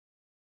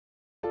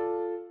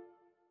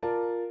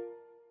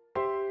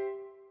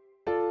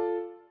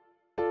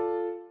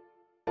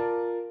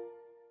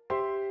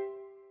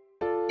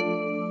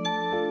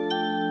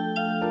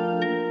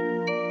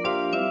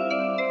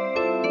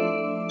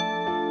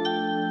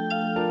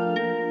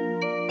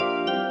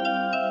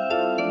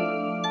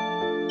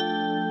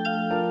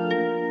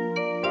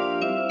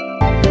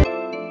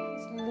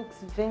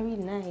very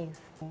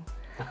nice.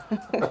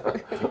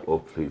 Oh,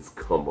 please,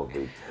 come on,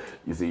 babe.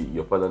 You see,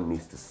 your father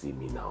needs to see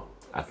me now.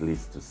 At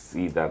least to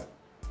see that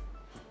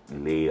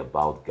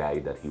layabout guy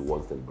that he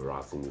wants to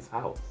embarrass in his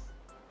house.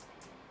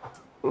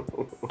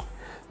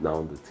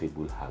 Now the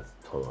table has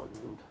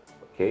turned,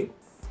 okay?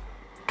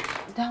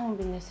 That won't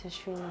be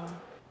necessary now.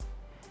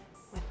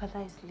 My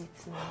father is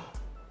late now.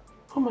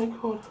 Oh my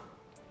God.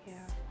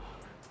 Yeah.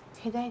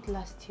 He died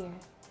last year.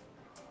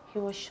 He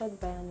was shot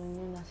by an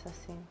unknown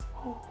assassin.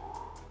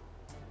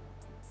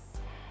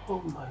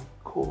 Oh my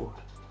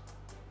God.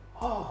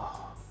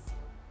 Oh,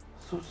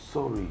 so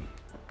sorry.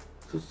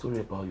 So sorry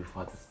about your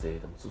father's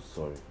death. I'm so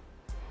sorry.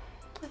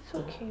 It's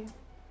okay.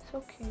 It's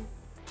okay.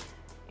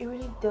 It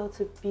really dealt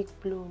a big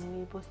blow on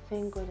me, but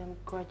thank God I'm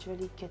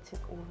gradually getting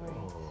over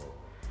it.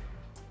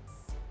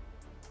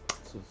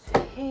 So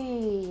sorry.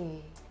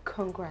 Hey,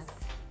 congrats.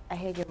 I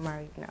heard you're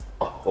married now.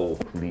 Oh,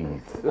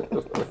 please.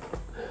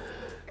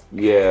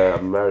 Yeah,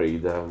 I'm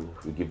married and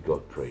we give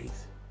God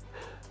praise.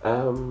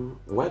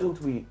 Why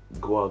don't we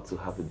go out to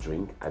have a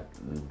drink?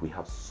 We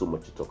have so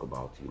much to talk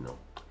about, you know.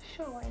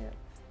 Sure, why not?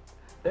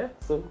 Yeah,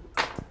 so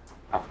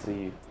after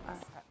you.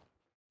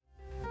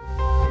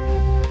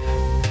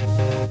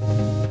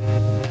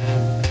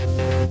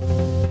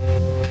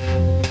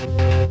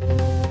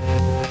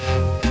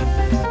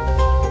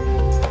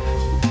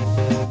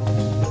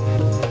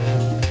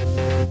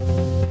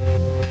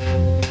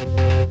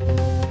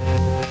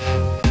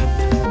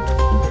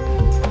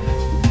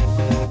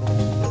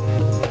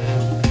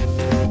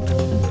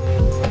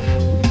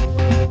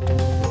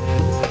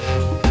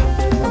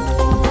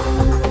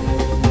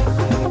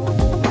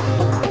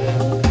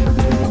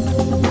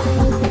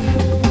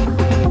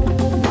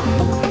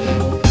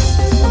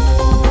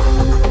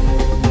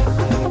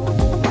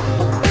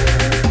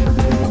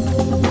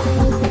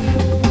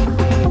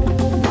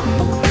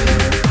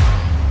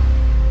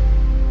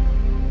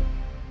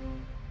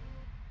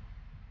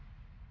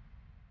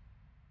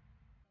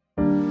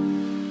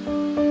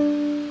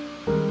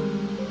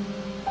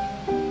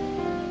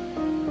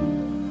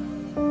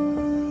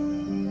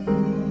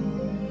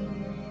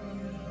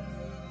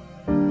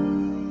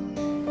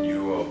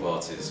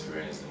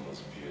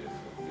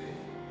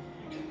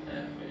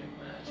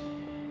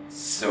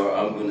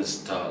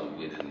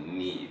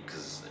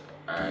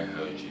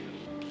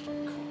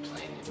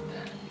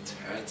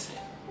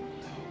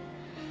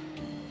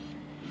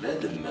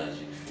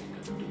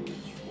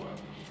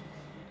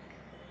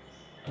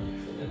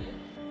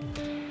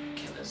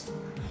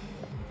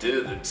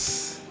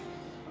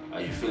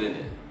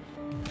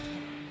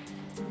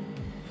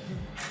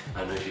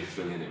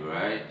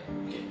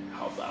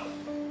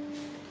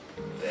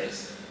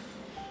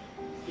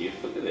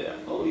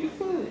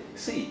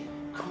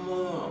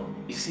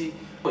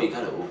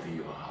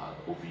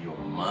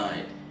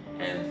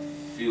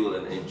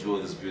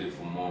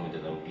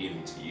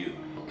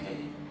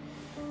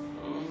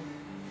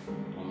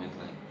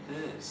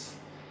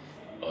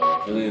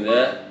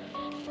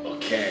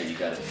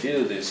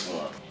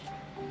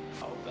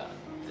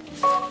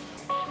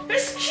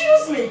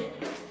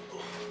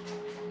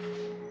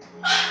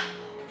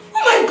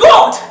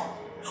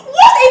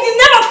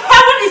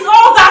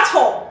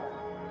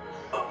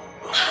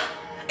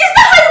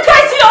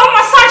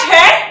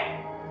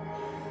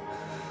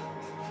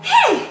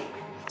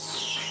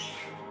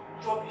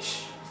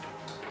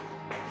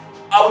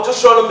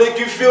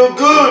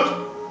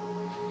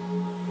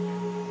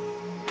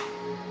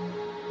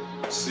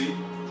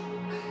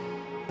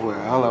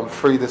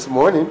 This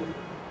morning.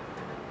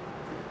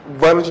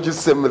 Why don't you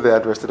just send me the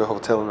address to the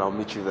hotel and I'll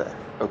meet you there,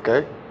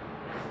 okay?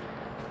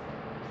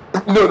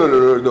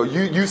 No.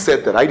 You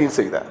said that. I didn't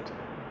say that.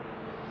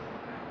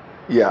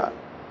 Yeah.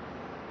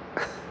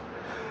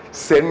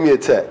 Send me a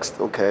text,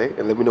 okay?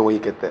 And let me know when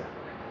you get there.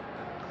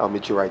 I'll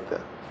meet you right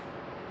there.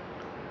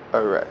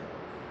 All right.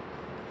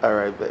 All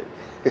right, babe.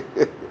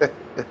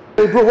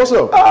 Hey, bro, what's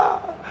up?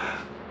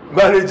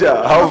 Manager,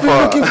 how far?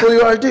 I'm looking for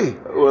your ID.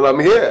 Well, I'm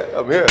here.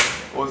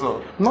 What's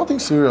up? Nothing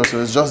serious.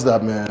 It's just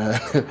that, man,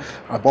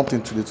 I bumped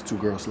into these two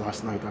girls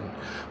last night, and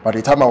by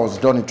the time I was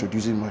done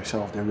introducing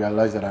myself, they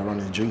realized that I run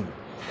a gym.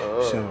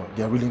 So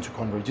they're willing to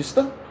come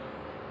register.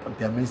 But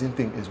the amazing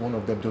thing is one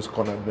of them just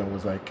cornered me and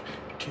was like,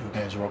 "Can you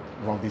guys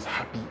run this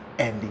happy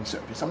ending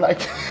service?" I'm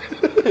like,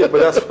 yeah,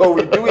 but that's what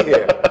we do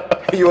here.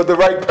 You're the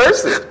right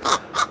person.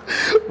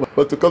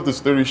 But to cut the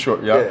story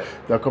short, yeah,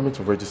 they're coming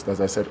to register, as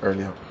I said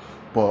earlier.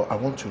 But I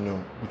want to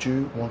know, would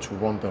you want to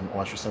run them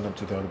or I should send them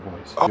to the other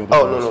boys?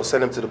 No,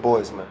 send them to the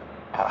boys, man.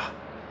 I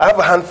have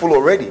a handful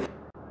already.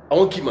 I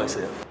won't keep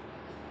myself.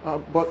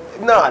 But...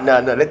 Nah,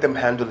 let them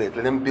handle it.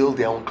 Let them build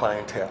their own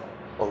clientele,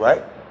 all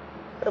right?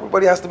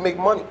 Everybody has to make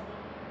money,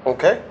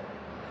 okay?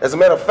 As a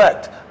matter of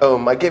fact,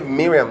 I gave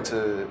Miriam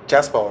to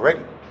Jasper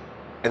already.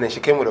 And then she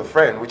came with a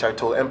friend, which I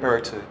told Emperor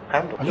to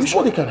handle. Are you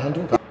sure they can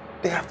handle that?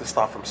 They have to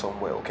start from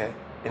somewhere, okay?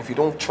 And if you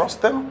don't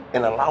trust them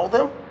and allow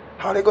them,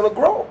 how are they gonna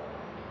grow?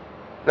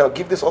 Now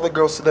give these other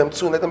girls to them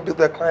too and let them build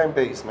their client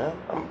base, man.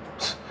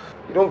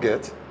 You don't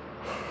get.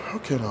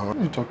 Okay, now let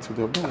me talk to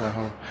them.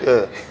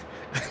 Yeah.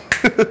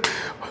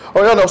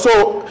 Oh yeah, no.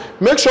 So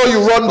make sure you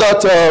run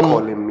that.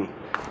 Calling me.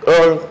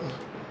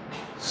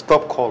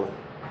 Stop calling.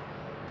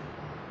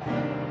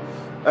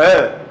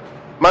 Hey,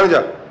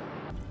 manager.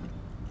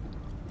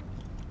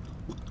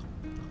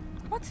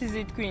 What is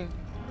it, Queen?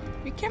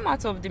 We came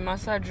out of the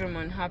massage room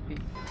unhappy.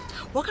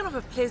 What kind of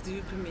a place did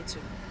you bring me to?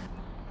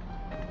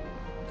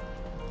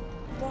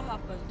 What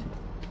happened?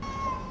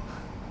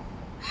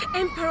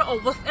 Emperor or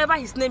whatever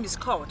his name is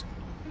called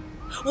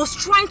was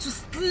trying to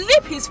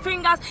slip his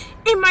fingers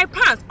in my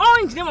pants, all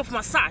in the name of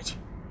massage.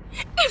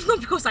 If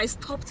not because I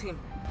stopped him,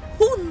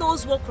 who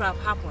knows what could have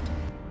happened?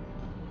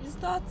 Is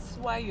that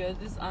why you're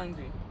this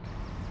angry?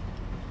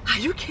 Are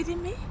you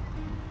kidding me?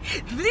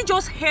 Did you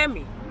just hear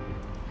me?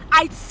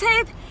 I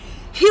said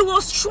he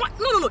was trying.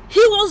 No. He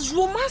was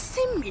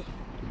romancing me.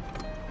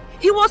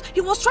 He was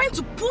trying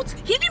to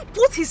he didn't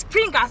put his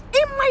fingers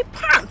in my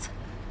pants.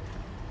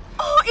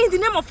 All in the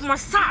name of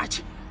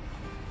massage.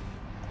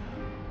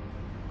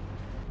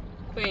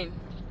 Queen,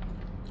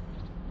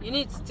 you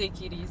need to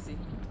take it easy.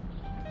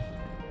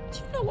 Do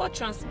you know what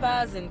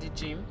transpires in the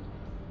gym?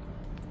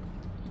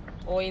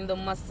 Or in the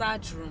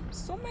massage room?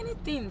 So many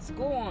things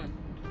go on.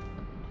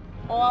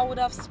 Or I would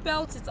have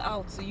spelt it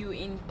out to you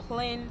in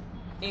plain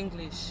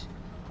English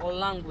or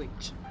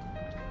language.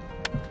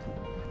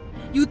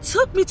 You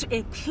took me to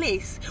a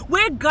place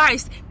where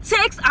guys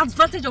takes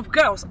advantage of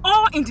girls,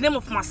 all in the name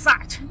of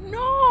massage.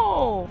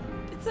 No!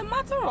 It's a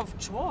matter of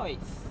choice.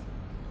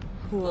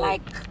 Whoa.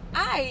 Like,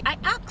 I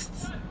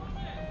asked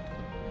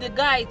the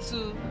guy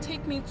to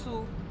take me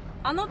to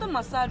another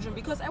massage room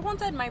because I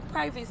wanted my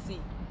privacy.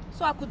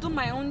 So I could do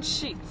my own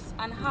shit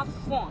and have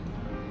fun.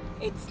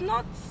 It's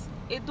not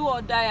a do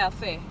or die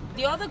affair.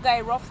 The other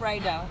guy, Rough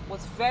Rider,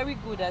 was very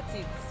good at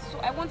it. So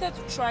I wanted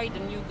to try the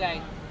new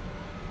guy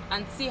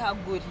and see how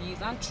good he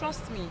is. And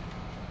trust me,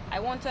 I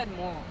wanted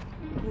more.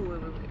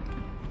 Wait.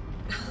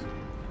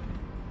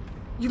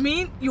 You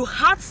mean you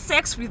had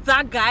sex with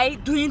that guy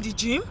doing the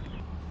gym?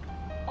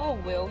 Oh,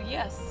 well,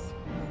 yes.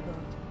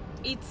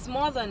 It's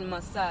more than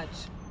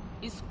massage.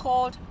 It's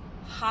called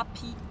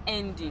happy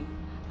ending.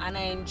 And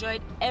I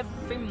enjoyed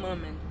every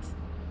moment.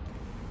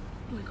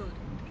 Oh my God.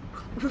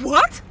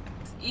 What?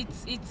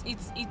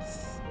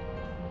 It's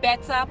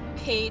better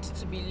paid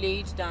to be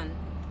laid than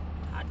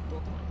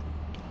heartbroken.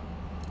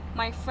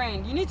 My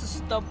friend, you need to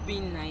stop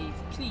being naive,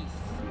 please.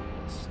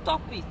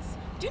 Stop it.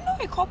 Do you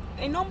know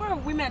a number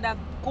of women that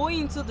go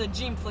into the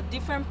gym for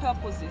different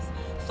purposes?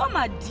 Some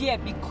are there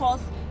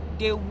because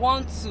they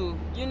want to,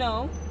 you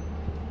know,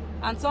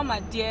 and some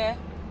are there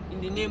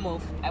in the name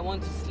of I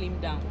want to slim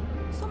down.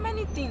 So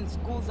many things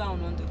go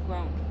down on the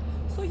ground.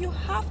 So you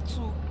have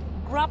to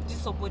grab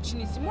this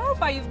opportunity.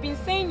 Moreover, you've been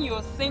saying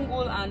you're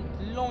single and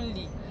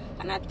lonely.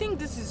 And I think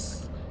this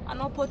is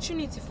an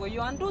opportunity for you.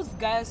 And those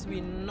guys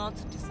will not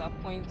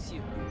disappoint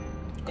you.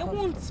 They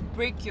won't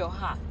break your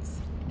heart.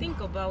 Think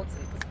about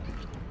it.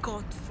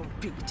 God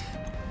forbid.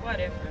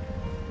 Whatever.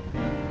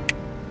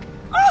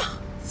 Oh,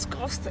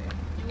 disgusting.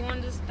 You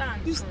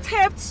understand? You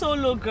stepped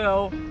solo,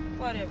 girl.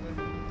 Whatever.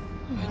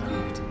 Oh my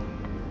God.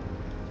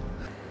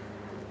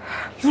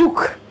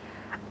 Look,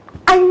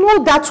 I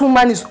know that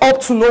woman is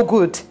up to no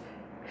good.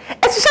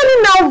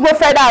 Especially now Ruth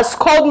has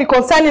called me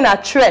concerning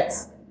her threat.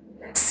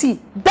 See,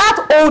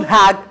 that old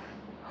hag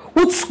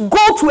would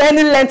go to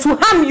any length to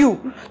harm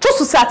you just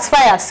to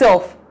satisfy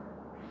herself.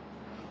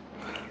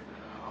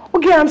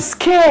 Okay, I'm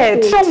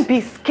scared. Don't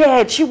be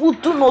scared. She will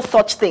do no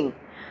such thing.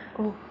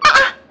 Oh.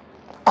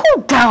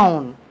 Cool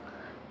down.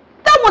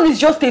 That one is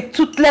just a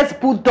toothless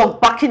bulldog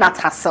barking at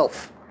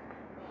herself.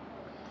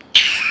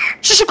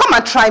 She should come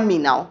and try me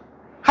now.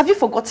 Have you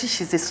forgotten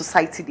she's a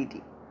society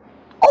lady?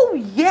 Oh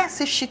yes,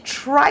 if she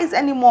tries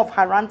any more of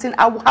her ranting,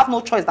 I will have no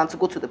choice than to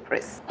go to the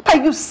press. What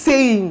are you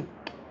saying?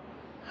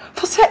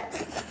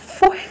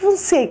 For heaven's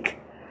sake.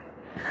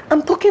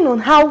 I'm talking on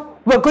how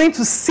we're going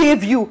to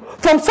save you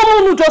from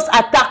someone who just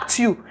attacked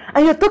you.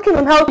 And you're talking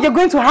on how you're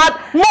going to add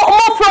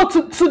more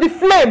fuel to the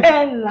flame.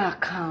 Ella,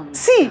 come.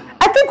 See,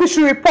 I think we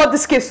should report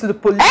this case to the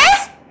police.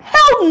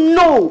 Hell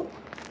no.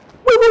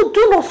 We will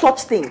do no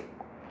such thing.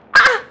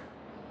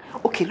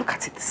 Okay, look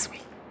at it this way.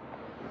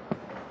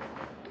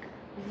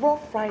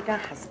 Rough Rider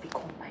has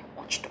become my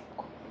watchdog.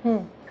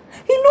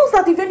 He knows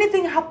that if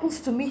anything happens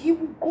to me, he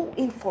will go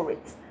in for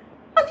it.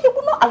 And he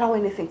will not allow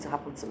anything to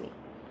happen to me.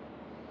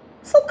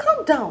 So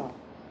calm down.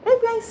 Maybe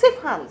we are in safe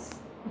hands.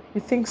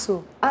 You think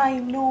so? I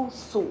know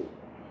so.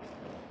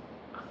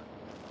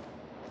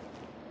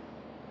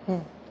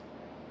 I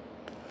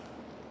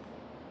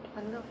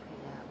love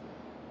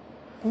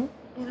him.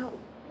 You know,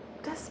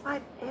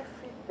 despite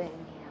everything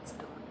he has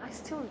done, I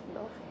still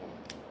love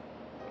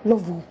him.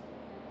 Love who?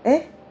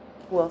 Eh?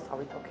 Who else are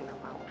we talking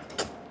about?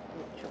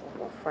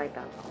 Rough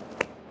Rider.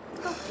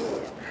 Love him.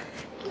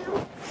 You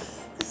know,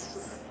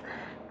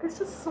 there's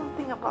just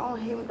something about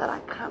him that I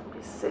can't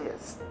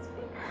resist.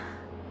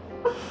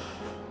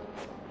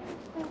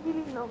 I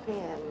really love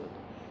him.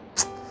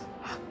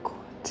 Oh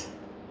God.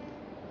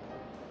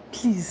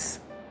 Please.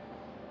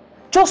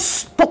 Just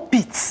stop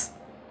it.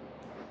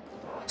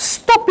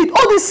 Stop it.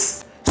 All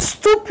this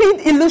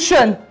stupid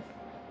illusion.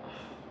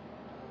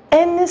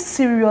 any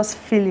serious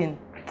feeling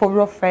for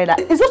Rough Rider.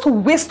 It's just a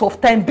waste of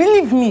time,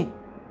 believe me.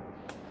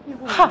 You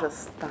won't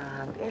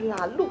understand,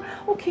 Ella. Look,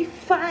 okay,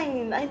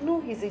 fine. I know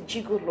he's a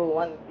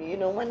gigolo and, you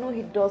know, I know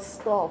he does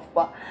stuff,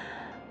 but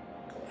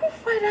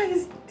Rough Rider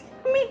is,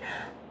 I mean,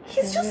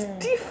 he's just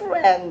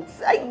different.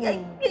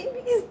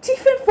 He's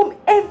different from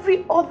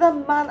every other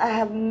man I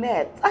have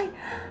met. I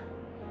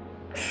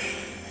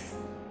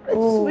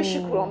just wish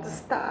you could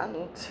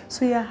understand.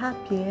 So you're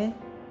happy, eh?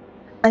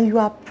 And you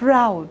are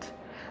proud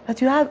that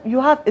you have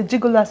a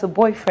gigolo as a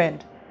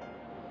boyfriend.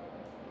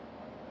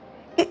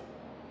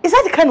 Is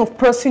that the kind of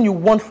person you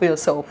want for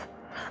yourself?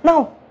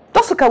 Now,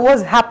 just look at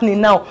what's happening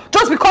now.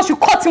 Just because you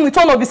caught him with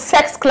one of his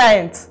sex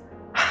clients.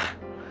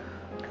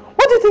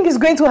 What do you think is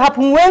going to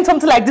happen when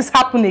something like this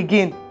happens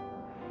again?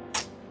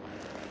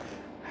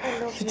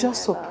 You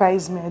just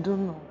surprised me, I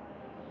don't know.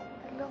 I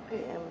love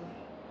him.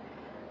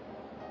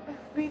 I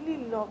really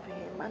love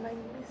him and I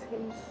miss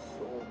him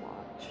so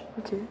much.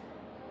 Okay.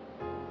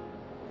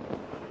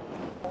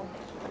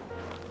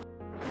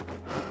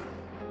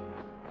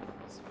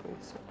 It's very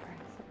surprising.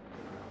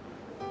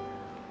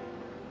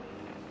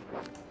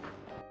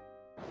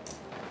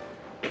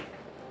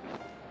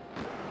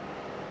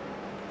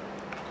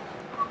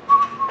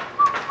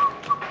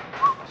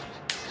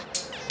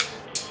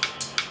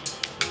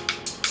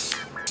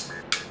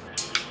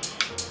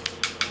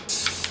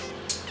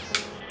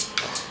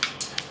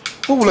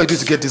 What will I do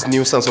to get this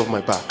nuisance off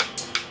my back?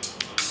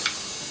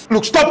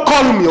 Look, stop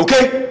calling me,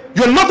 okay?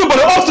 You're nothing but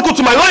an obstacle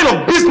to my line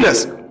of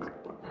business.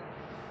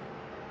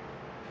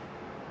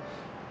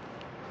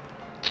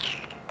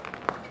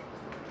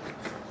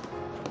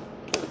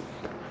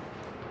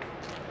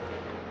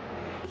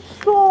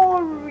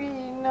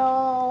 Sorry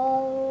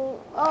now.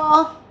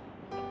 I'm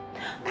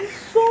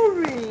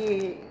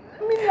sorry.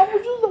 I mean, I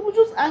was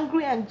just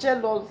angry and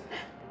jealous.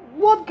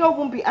 What girl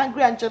won't be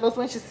angry and jealous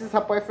when she sees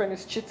her boyfriend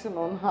is cheating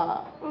on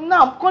her?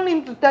 Now I'm calling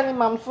him to tell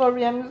him I'm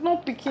sorry and he's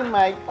not picking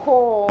my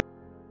call.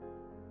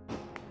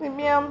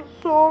 Maybe I'm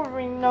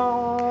sorry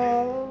now.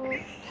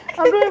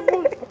 I don't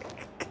even...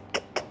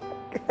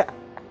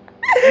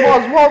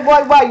 Boss,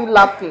 why are you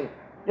laughing?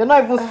 You're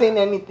not even saying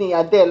anything,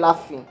 you're there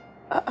laughing.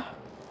 What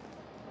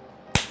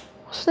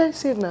should I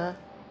say now?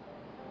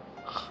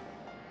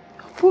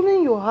 I'm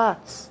following your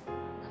heart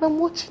and I'm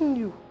watching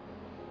you.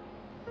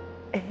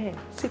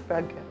 See,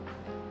 Praga.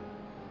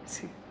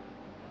 See.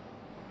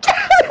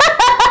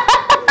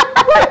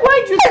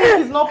 Why do you think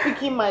he's not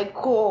picking my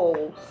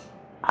calls?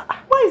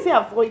 Why is he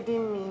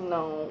avoiding me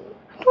now?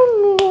 I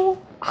don't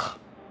know. I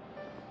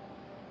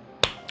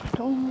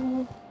don't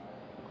know.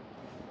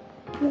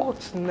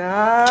 What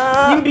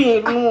now? Leave me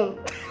alone.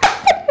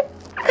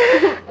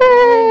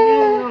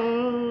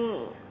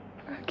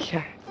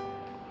 Okay.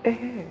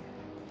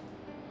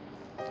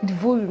 The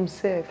volume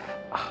safe.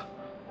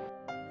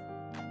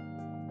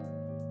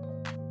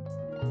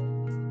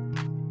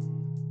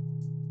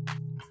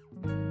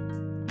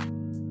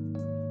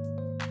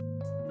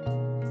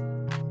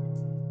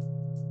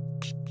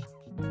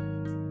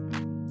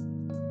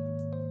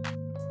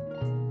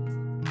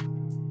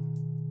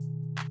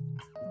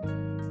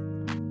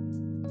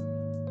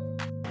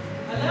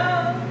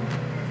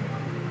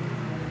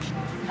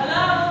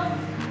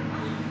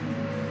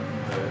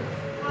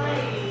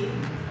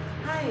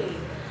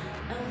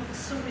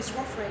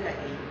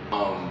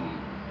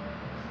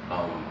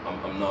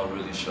 I'm not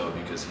really sure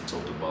because he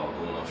talked about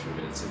going a few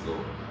minutes ago.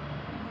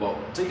 Well,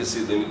 take a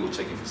seat, let me go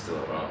check if he's still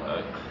around,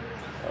 alright?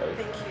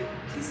 Thank you.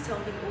 Please tell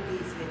him Obi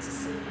is here to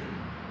see him.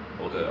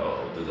 Okay,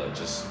 I'll do that.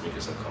 Just make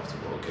yourself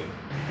comfortable, okay?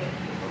 Thank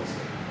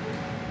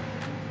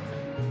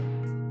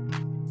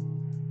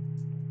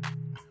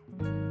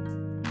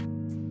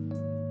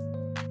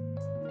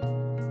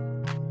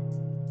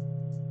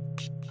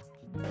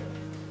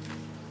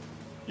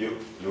you.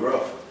 You're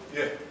Ruth?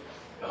 Yeah.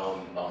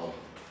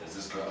 There's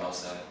this girl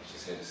outside.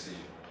 She's here to see you.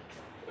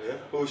 Yeah?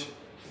 Who is she?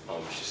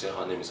 She said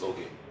her name is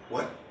Oge.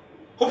 What?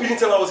 Hope you didn't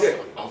tell her I was here.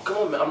 Come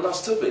on, man. I'm not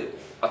stupid.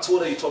 I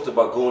told her you talked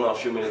about going out a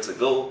few minutes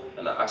ago,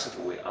 and I asked her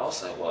to wait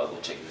outside while I go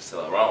check if you're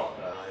still around.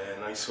 Yeah,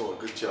 nice one.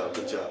 Good job,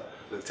 good job.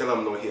 Look, tell her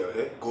I'm not here,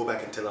 okay? Go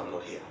back and tell her I'm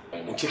not here.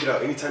 And check it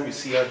out. Anytime you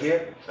see her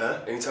here,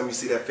 anytime you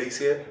see that face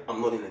here,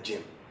 I'm not in the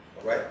gym.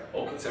 All right?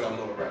 Okay. Tell her I'm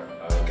not around.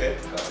 Okay.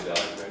 Copy that.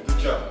 Man, good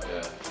job.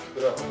 Yeah.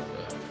 Good up.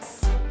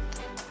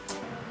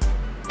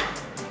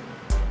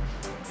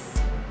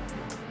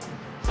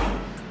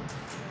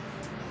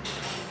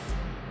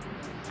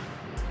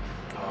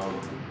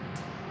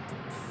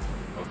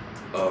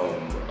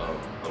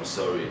 I'm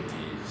sorry, he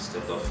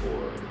stepped out for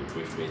a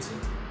brief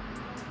meeting.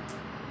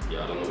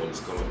 Yeah, I don't know when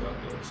he's coming back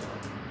though, so.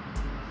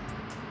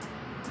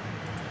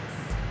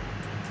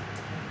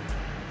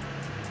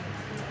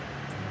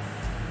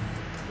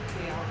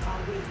 Okay,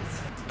 I'll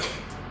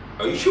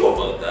wait. Are you sure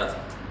about that?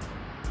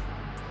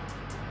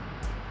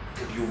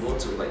 If you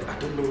want to, like, I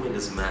don't know when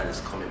this man is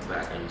coming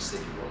back and you said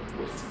you want to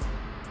wait.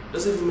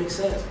 Doesn't even make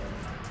sense.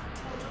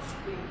 I'll just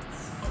wait.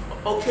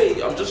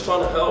 Okay, I'm just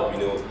trying to help, you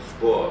know,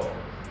 but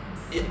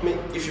I mean,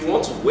 if you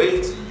want to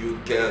wait, you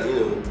can, you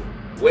know,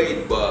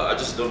 wait, but I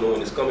just don't know when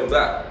he's coming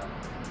back.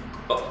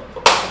 Oh,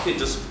 okay,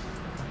 just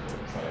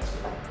try it.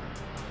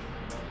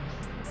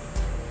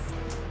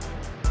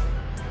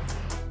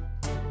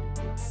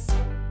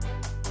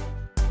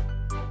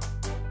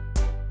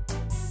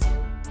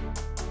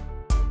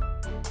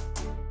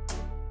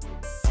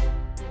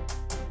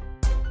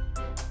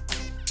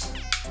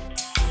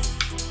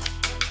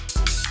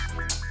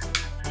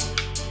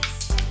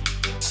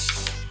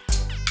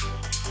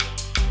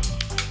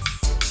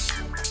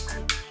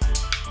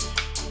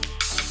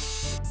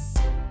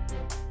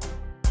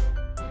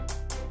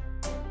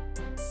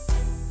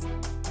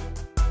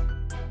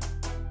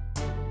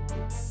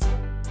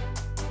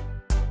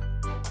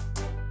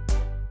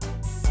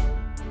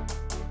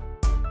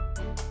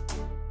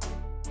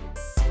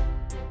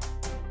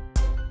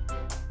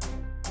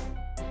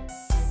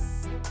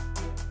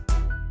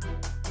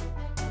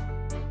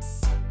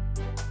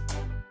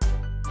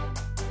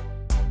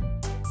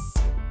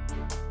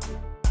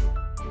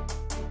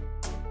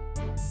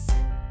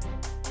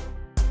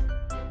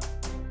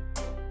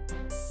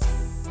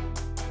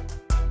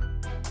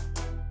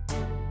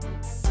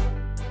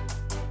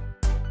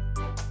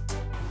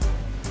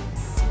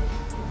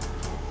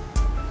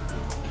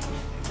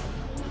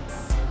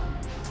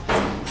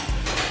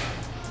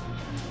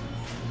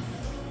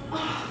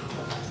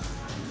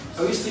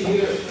 Are you still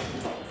here?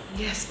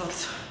 Yes,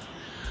 but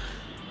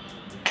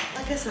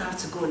I guess I have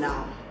to go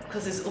now.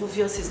 Because it's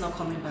obvious he's not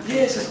coming back.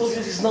 Yes, it's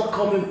obvious he's not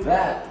coming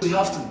back. We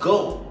have to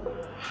go.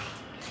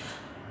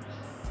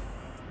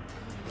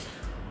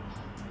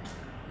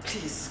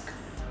 Please,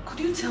 could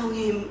you tell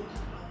him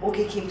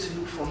Oge came to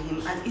look for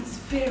him and it's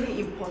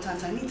very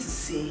important. I need to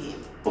see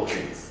him.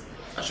 Okay.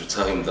 I should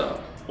tell him that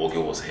Oge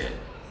was here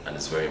and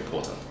it's very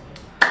important.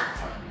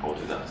 Fine, I'll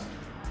do that.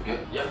 Okay?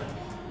 Yeah.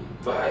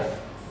 Bye.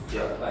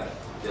 Yeah, like,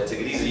 yeah,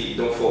 take it easy. You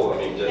don't fall. I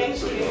mean,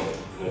 just so you know,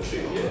 no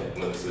trick. Yeah,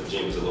 no, it's a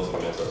gym. It's a lot of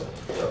momentum.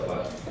 Yeah,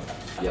 bye.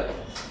 Yeah.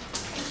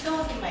 It's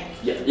not in my...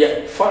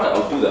 Yeah, fine.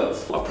 I'll do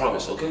that. I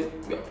promise. Okay?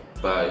 Yeah.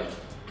 Bye.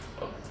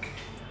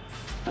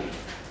 Okay.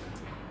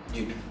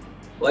 Dude,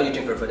 why do you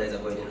think her father is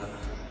avoiding her?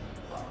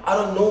 I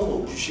don't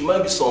know. She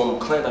might be some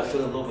client that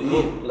fell in love with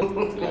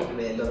him.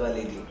 Man, lover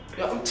lady.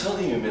 Yeah, I'm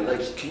telling you, man.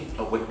 Like, can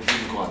you wait?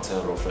 You go and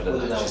tell her, Fred,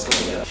 that she's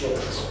coming. Yeah.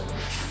 Sure.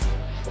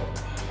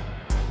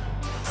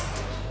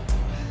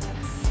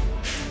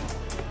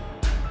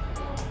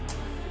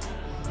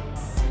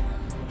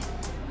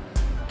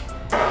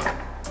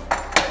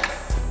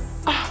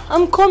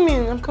 I'm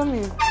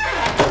coming.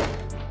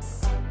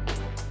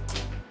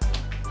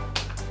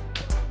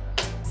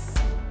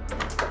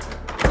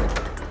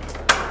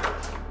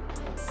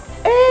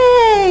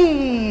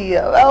 Hey,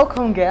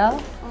 welcome, girl.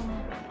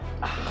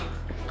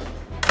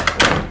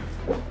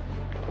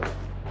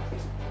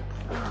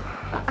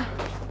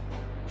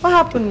 What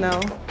happened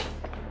now?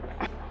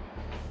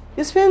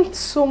 You spent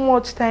so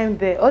much time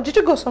there. Or did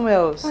you go somewhere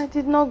else? I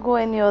did not go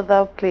any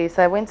other place.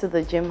 I went to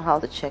the gym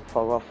house to check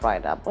for Rough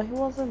Rider, but he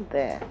wasn't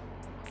there.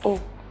 Oh,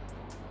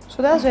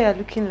 so that's why you're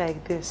looking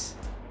like this.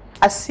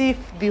 As if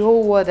the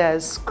whole world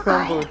has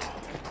crumbled.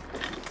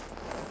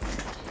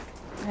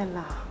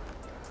 Ella,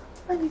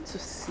 I need to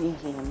see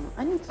him.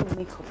 I need to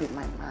make up with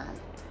my man.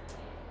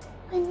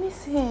 I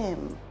miss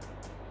him.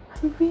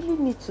 I really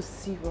need to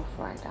see Rough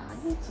Rider.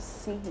 I need to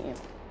see him.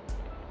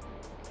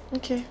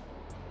 Okay.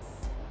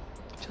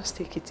 Just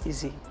take it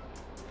easy.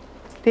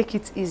 Take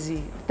it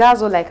easy.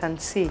 That's all I can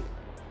say.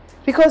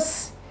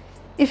 Because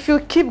if you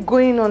keep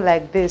going on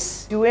like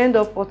this, you end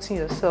up hurting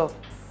yourself.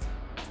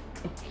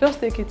 Just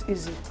take it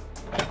easy.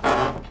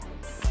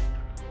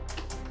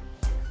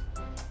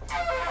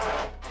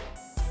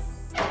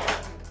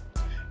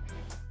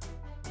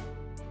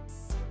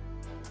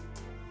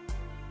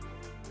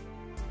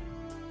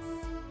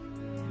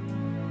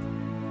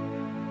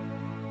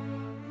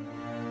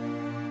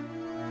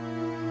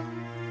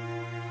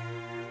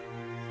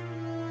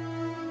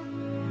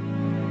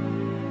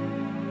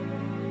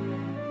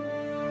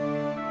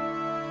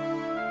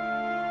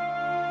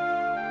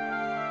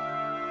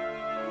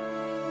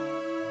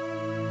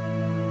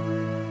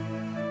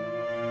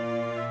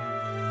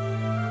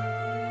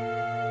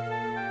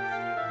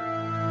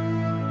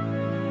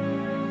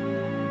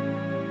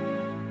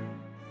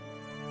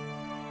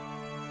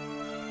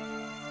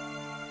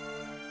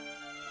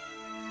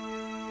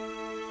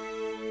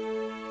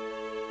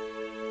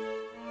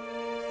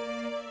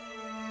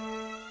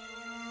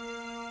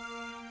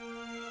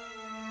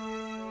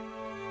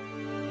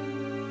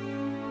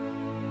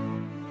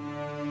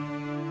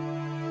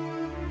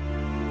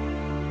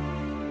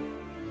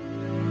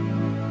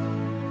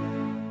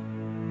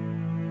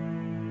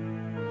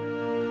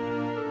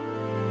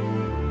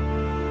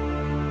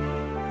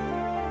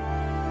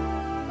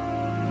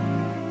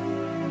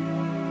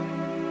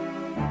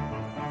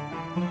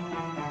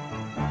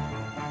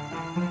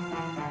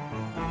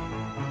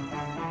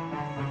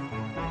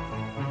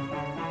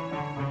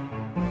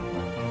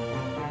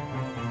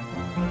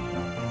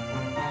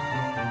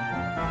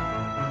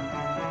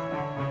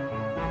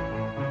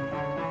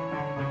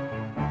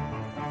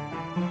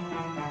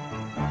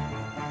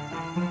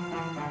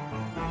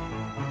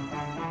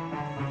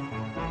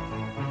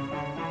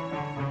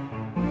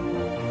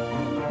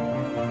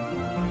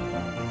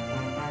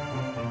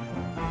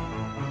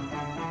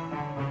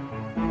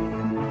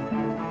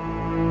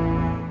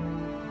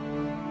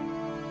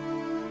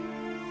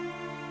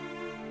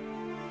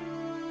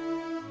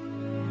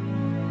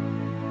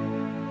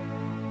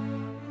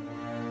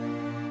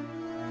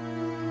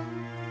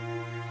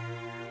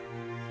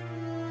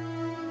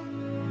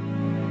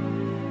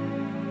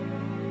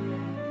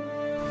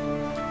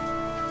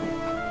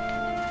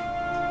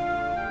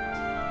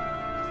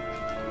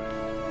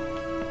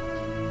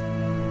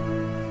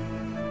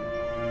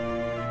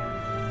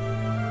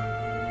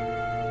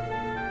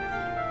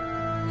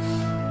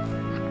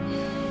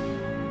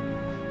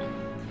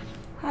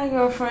 Hi,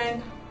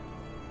 girlfriend.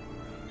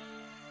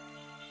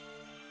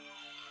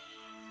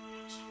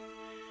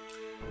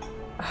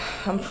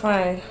 I'm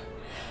fine.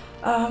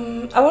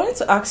 I wanted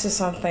to ask you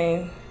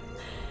something.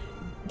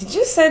 Did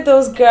you say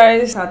those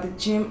guys at the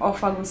gym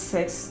offer good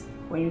sex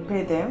when you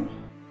pay them?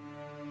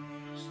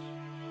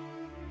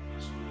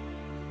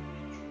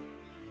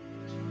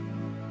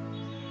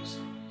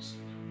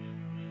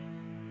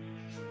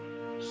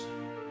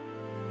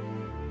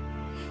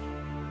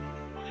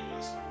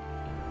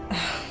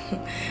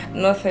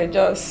 Nothing,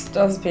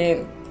 just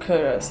being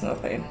curious,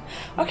 nothing.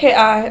 Okay,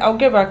 I'll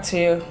get back to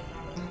you.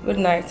 Good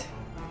night.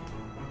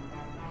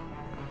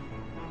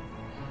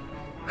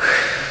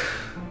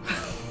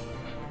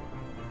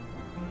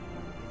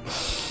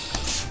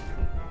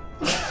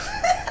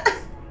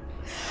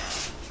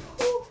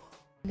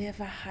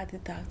 Never had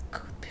it that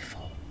good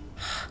before.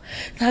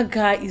 That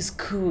guy is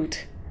good.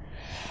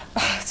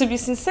 To be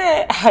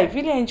sincere, I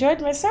really enjoyed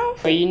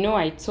myself. But you know,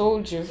 I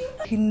told you.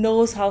 He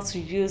knows how to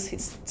use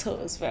his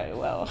toes very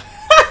well.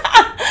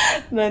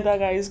 Man, that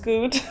guy is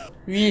good.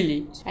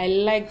 Really? I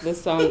like the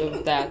sound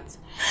of that.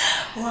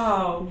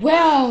 Wow.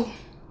 Well,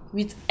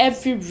 with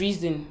every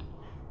reason,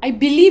 I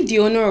believe the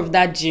owner of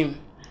that gym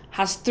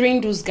has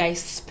trained those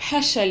guys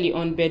specially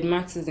on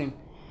bedmatism.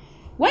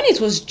 When it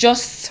was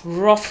just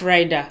Rough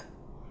Rider,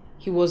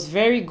 he was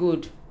very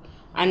good.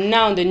 And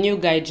now the new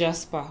guy,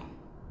 Jasper.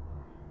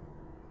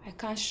 I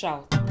can't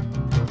shout.